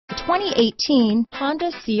2018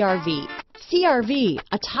 Honda CR-V. CR-V,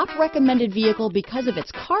 a top recommended vehicle because of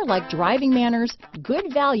its car-like driving manners,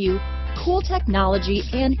 good value, cool technology,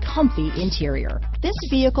 and comfy interior. This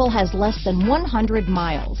vehicle has less than 100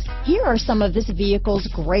 miles. Here are some of this vehicle's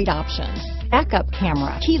great options: backup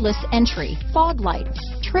camera, keyless entry, fog lights,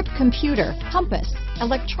 trip computer, compass,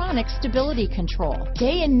 electronic stability control,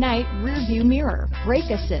 day and night rear view mirror, brake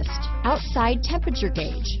assist, outside temperature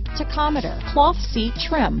gauge, tachometer, cloth seat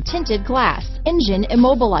trim, tinted glass, engine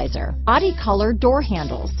immobilizer, body color door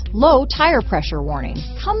handles, low tire pressure warning.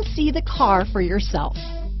 Come see the car for yourself.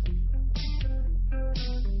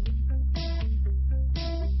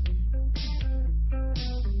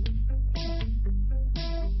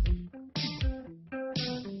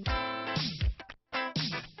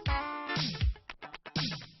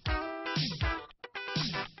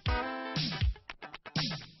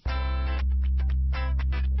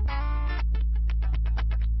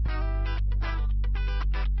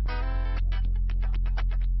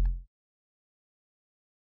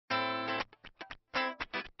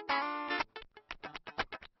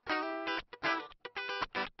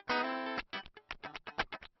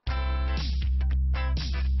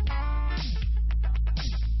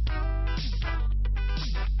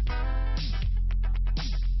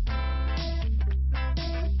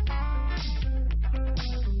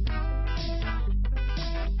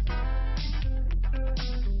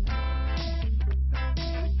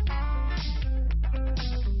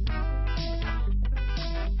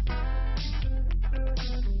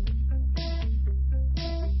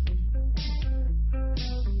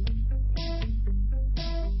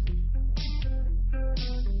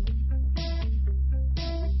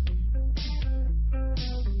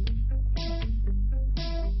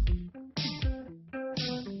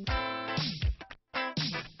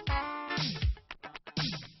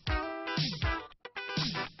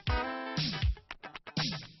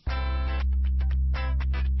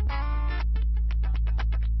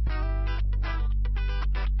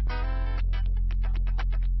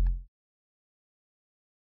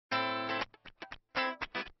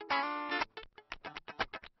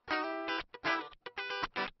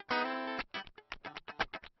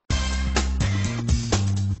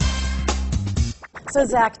 So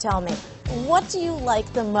Zach, tell me, what do you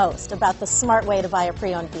like the most about the smart way to buy a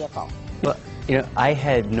pre-owned vehicle? Well, I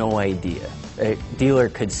had no idea a dealer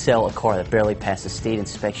could sell a car that barely passed the state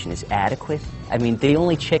inspection is adequate. I mean, they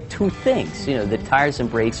only check two things. The tires and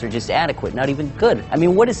brakes are just adequate, not even good. I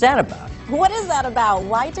mean, what is that about? What is that about?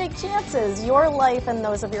 Why take chances? Your life and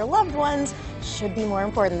those of your loved ones should be more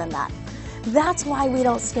important than that. That's why we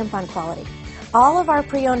don't skimp on quality. All of our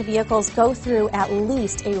pre-owned vehicles go through at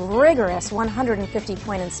least a rigorous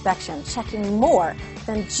 150-point inspection, checking more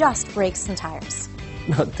than just brakes and tires.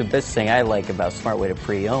 The best thing I like about Smart Way to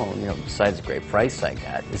Pre-Own, besides the great price I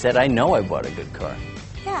got, is that I know I bought a good car.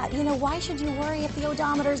 Yeah, why should you worry if the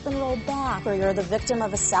odometer's been rolled back, or you're the victim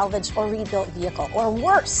of a salvaged or rebuilt vehicle, or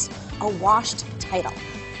worse, a washed title?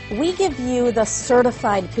 We give you the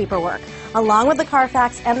certified paperwork, along with the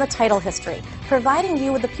Carfax and the title history, providing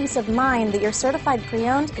you with the peace of mind that your certified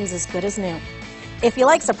pre-owned is as good as new. If you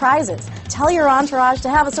like surprises, tell your entourage to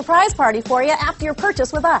have a surprise party for you after your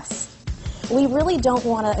purchase with us. We really don't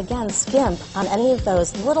want to, again, skimp on any of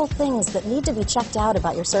those little things that need to be checked out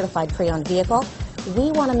about your certified pre-owned vehicle.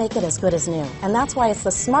 We want to make it as good as new, and that's why it's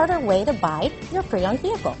the smarter way to buy your pre-owned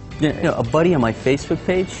vehicle. A buddy on my Facebook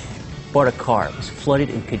page bought a car. It was flooded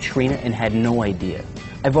in Katrina and had no idea.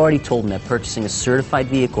 I've already told him that purchasing a certified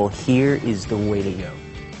vehicle here is the way to go.